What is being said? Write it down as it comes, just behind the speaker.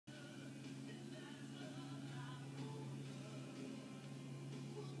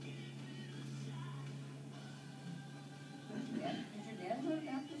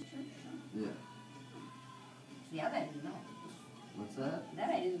Yeah, that I didn't know. What's that? That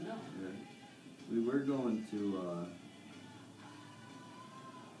I didn't know. Yeah. We were going to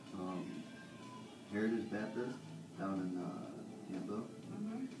Heritage Baptist down in Campbell.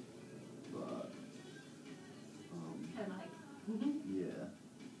 Mm-hmm. But Kind of like. yeah.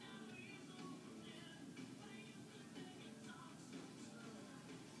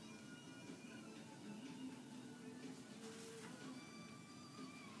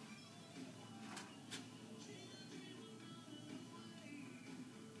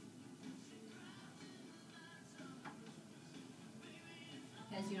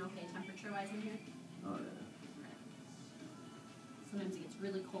 Guys, you okay temperature-wise in here? Oh yeah. Sometimes it gets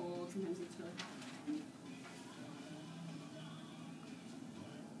really cold, sometimes it gets really hot.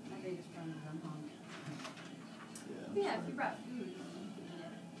 My biggest problem is I'm hungry. Yeah. Yeah, if you brought food, you can eat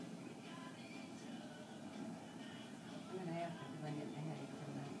it. I'm gonna have to because I get my headache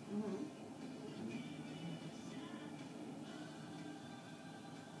from that. Mm-hmm.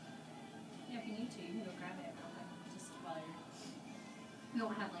 Yeah, if you need to, you can go grab it real quick, just while you're... You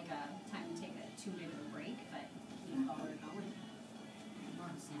don't have like a time to take a 2-minute break, but you know, while we're going. I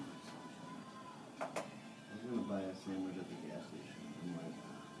want a sandwich. I was gonna buy a sandwich at the gas station. I'm like,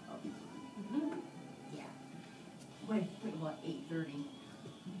 I'll be fine. Mm-hmm. Yeah. Wait, what, 8:30? You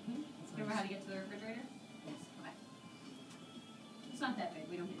remember how to get to the refrigerator? Yes. Okay. It's not that big,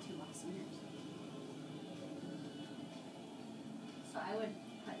 we don't get too lost in here. So I would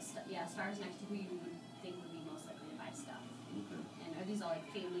put, stars next to who you would think would be most likely to buy stuff. Okay. And are these all like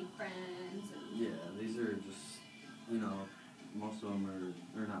family, friends? And Yeah, these are just, most of them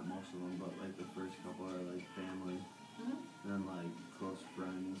or not most of them, but like the first couple are like family, Mhm. then like close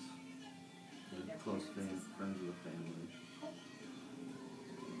friends, Like their close parents. friends of the family.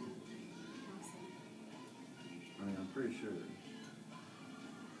 Awesome. I mean, I'm pretty sure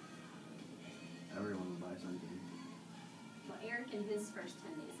everyone will buy something. Well, Eric in his first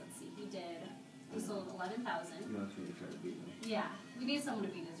 10 days, let's see, he sold 11,000. You want me to try to beat them? Yeah, we need someone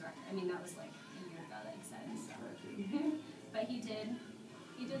to beat his record. I mean, that was like a year ago that he said it, so. Try to. But he did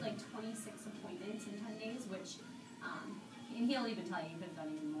like 26 appointments in 10 days, which, and he'll even tell you he could have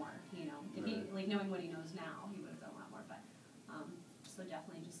done even more, you know. If he, Right. like, knowing what he knows now, he would have done a lot more, but, so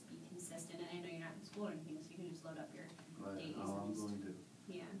definitely just be consistent. And I know you're not in school or anything, so you can just load up your days Oh, I'm and just, going to.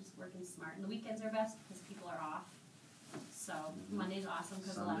 yeah, just working smart. And the weekends are best because people are off. So Mhm. Monday's awesome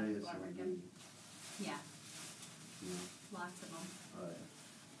because a lot of Sunday is people are so working. good. Yeah, Yeah. lots of them. Alright.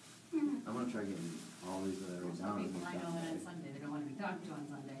 I'm gonna try getting all these that I wrote Some down. people I know that on Sunday, they don't want to be talked to on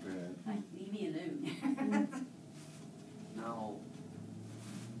Sunday. Right. Like, leave me alone. Now,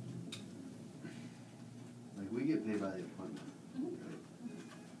 like we get paid by the appointment, Mhm. right?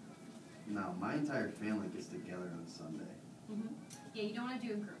 Now, my entire family gets together on Sunday. Mm-hmm. Yeah, you don't want to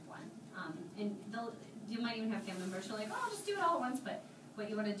do a group one. And you might even have family members who are like, oh, I'll just do it all at once. But what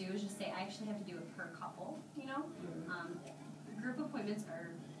you want to do is just say, I actually have to do it per couple, you know? Group appointments are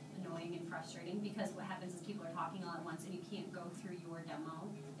annoying and frustrating because what happens is people are talking all at once and you can't go through your demo.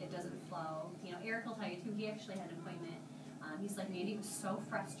 It doesn't flow. You know, Eric will tell you too, he actually had an appointment. He's like, Mandy, it was so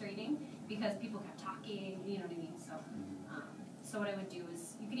frustrating because people kept talking, you know what I mean? So what I would do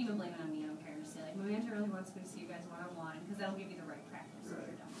is, you can even blame it on me, I don't care, just say like, my manager really wants me to see you guys one-on-one, because that'll give you the right practice for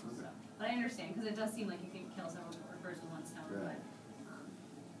your demo. Okay. So, but I understand, because it does seem like you can kill several birds with one stone, Right.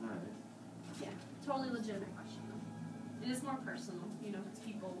 but, Alright. yeah, totally legitimate question though. It is more personal, you know, because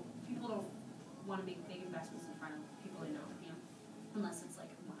people don't want to make big investments in front of people they know, you know, unless it's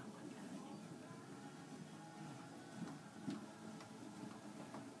like a one-on-one kind of thing.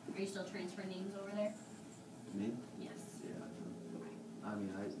 Are you still transferring names over there? Me? Yes. Yeah. I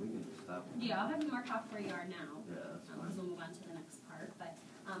mean, we can stop. Yeah, I'll have you mark off where you are now. Yeah, that's Because fine. we'll move on to the next part, but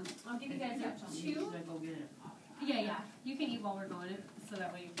I'll give you guys Should two. I go get it? Yeah, you can eat while we're going, so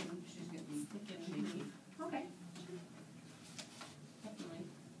that way you can She's getting stick it and leave. Okay. Definitely.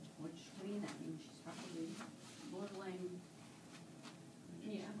 which to me that means she's probably borderline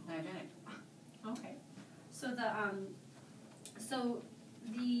Yeah. diabetic. Okay.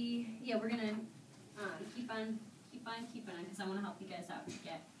 We're gonna keep on, because I want to help you guys out to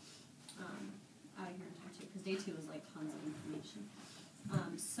get out of here in time too, because day 2 is like tons of information.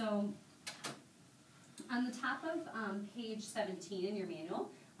 So on the top of page 17 in your manual,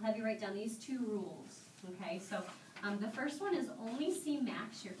 I'll have you write down these 2 rules. Okay, so the first one is only see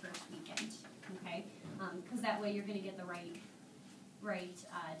Max your first weekend. Okay, because that way you're going to get the right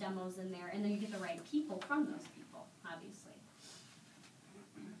demos in there, and then you get the right people from those people, obviously.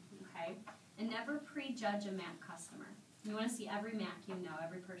 Okay, and never prejudge a Mac customer. You want to see every Mac you know,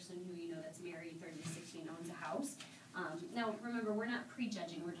 every person who you know that's married, 30 to 60, and owns a house. Now, remember, we're not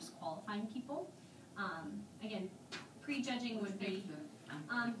prejudging, we're just qualifying people. Again, prejudging would be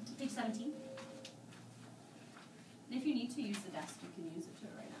page 17. And if you need to use the desk, you can use it to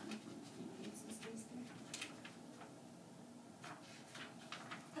write on if you need some space there.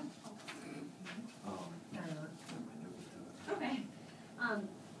 Okay.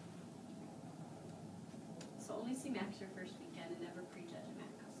 So only see Max your first weekend and never prejudge a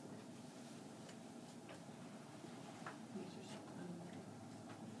Mac customer. Make sure she's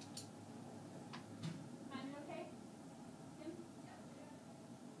Find it okay? Kim?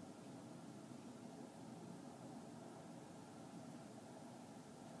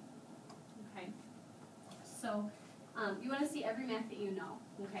 Okay. So, you want to see every Mac that you know,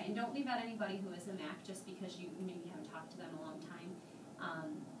 okay? And don't leave out anybody who is a Mac just because you maybe haven't talked to them in a long time.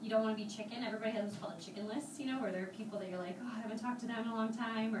 You don't want to be chicken. Everybody has what's called a chicken list, you know, where there are people that you're like, oh, I haven't talked to them in a long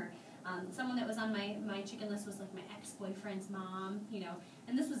time, or someone that was on my chicken list was like my ex-boyfriend's mom, you know,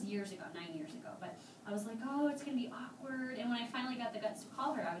 and this was years ago, 9 years ago, but I was like, oh, it's going to be awkward, and when I finally got the guts to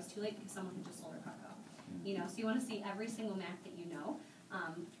call her, I was too late because someone had just sold her Cutco, you know, so you want to see every single Mac that you know.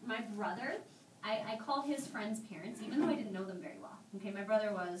 My brother, I called his friends' parents, even though I didn't know them very well, okay, my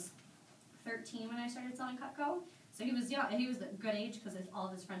brother was 13 when I started selling Cutco. So he was young, and he was a good age because all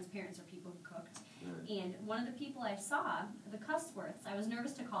of his friends' parents are people who cooked. Right. And one of the people I saw, the Cussworths, I was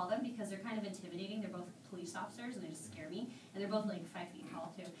nervous to call them because they're kind of intimidating. They're both police officers, and they just scare me. And they're both like 5 feet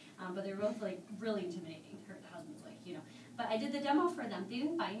tall too, but they're both like really intimidating. Her husband's like, you know. But I did the demo for them. They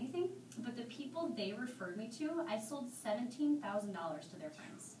didn't buy anything, but the people they referred me to, I sold $17,000 to their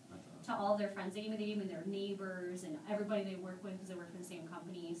friends. To all their friends. They gave me their neighbors and everybody they work with because they work for the same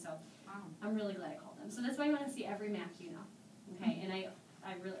company. So I'm really glad I called them. So that's why you want to see every Mac you know. Okay, and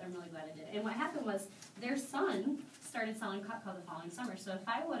I'm really glad I did. And what happened was their son started selling Cutco the following summer. So if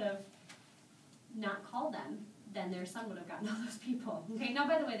I would have not called them, then their son would have gotten all those people. Okay, now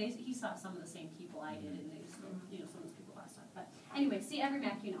by the way, he saw some of the same people I did, and they still, you know, some of those people last time. But anyway, see every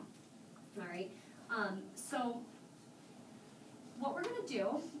Mac you know. All right. So what we're gonna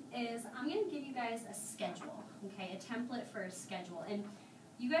do is I'm going to give you guys a schedule, okay, a template for a schedule. And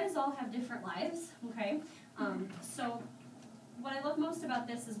you guys all have different lives, okay? So what I love most about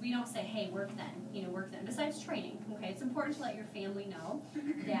this is we don't say, hey, work then, you know, work then. Besides training, okay, it's important to let your family know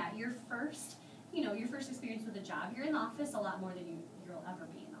that your first experience with a job, you're in the office a lot more than you'll ever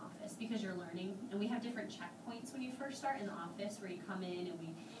be in the office because you're learning. And we have different checkpoints when you first start in the office where you come in and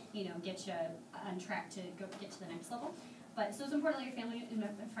we, you know, get you on track to get to the next level. But so it's important to let your family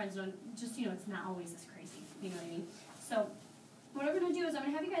and friends know, just, you know, it's not always this crazy, you know what I mean? So what I'm going to do is I'm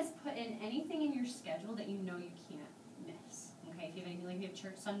going to have you guys put in anything in your schedule that you know you can't miss, okay? If you have anything, like if you have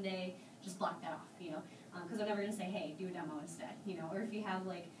church Sunday, just block that off, you know? Because I'm never going to say, hey, do a demo instead, you know? Or if you have,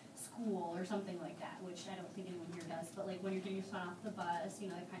 like, school or something like that, which I don't think anyone here does, but, like, when you're getting your son off the bus, you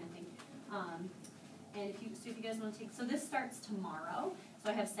know, that kind of thing. And if you guys want to take, so this starts tomorrow,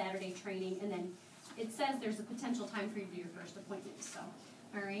 so I have Saturday training, and then it says there's a potential time for you to do your first appointment. So,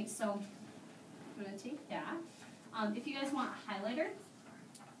 all right, so I'm going to take that. If you guys want a highlighter,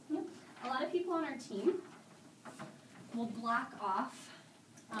 a lot of people on our team will block off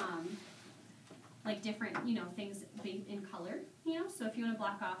like different, you know, things in color, you know. So if you want to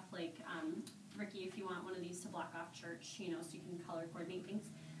block off, like Ricky, if you want one of these to block off church, you know, so you can color coordinate things.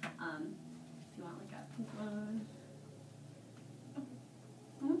 If you want like a pink one.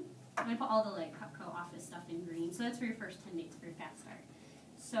 I'm going to put all the like Cutco office stuff in green. So that's for your first 10 days for your fast start.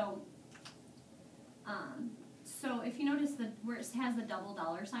 So, so if you notice where it has the double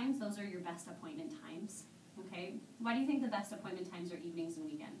dollar signs, those are your best appointment times. Okay? Why do you think the best appointment times are evenings and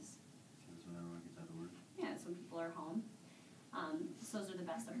weekends? Because when everyone gets out of work. Yeah, it's when people are home. So those are the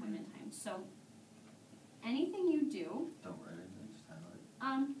best appointment times. So anything you do. Don't write anything, just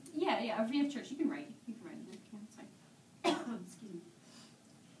highlight. Yeah. If you have church, you can write. You can write in there. Yeah, it's fine. Excuse me.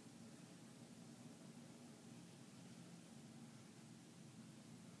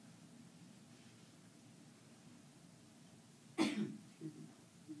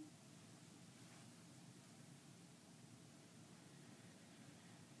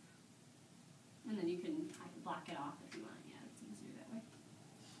 And then I can block it off if you want. Yeah, it's easier that way.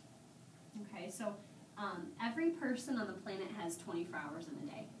 Okay, so every person on the planet has 24 hours in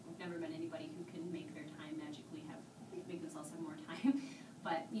a day. I've never met anybody who can make their time magically make themselves have more time.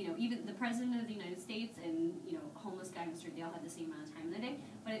 But, you know, even the President of the United States and, you know, a homeless guy in the street, they all have the same amount of time in the day.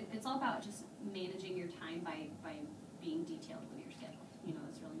 But it's all about just managing your time by being detailed with your schedule. You know,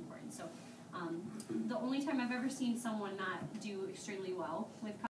 that's really important. So the only time I've ever seen someone not do extremely well with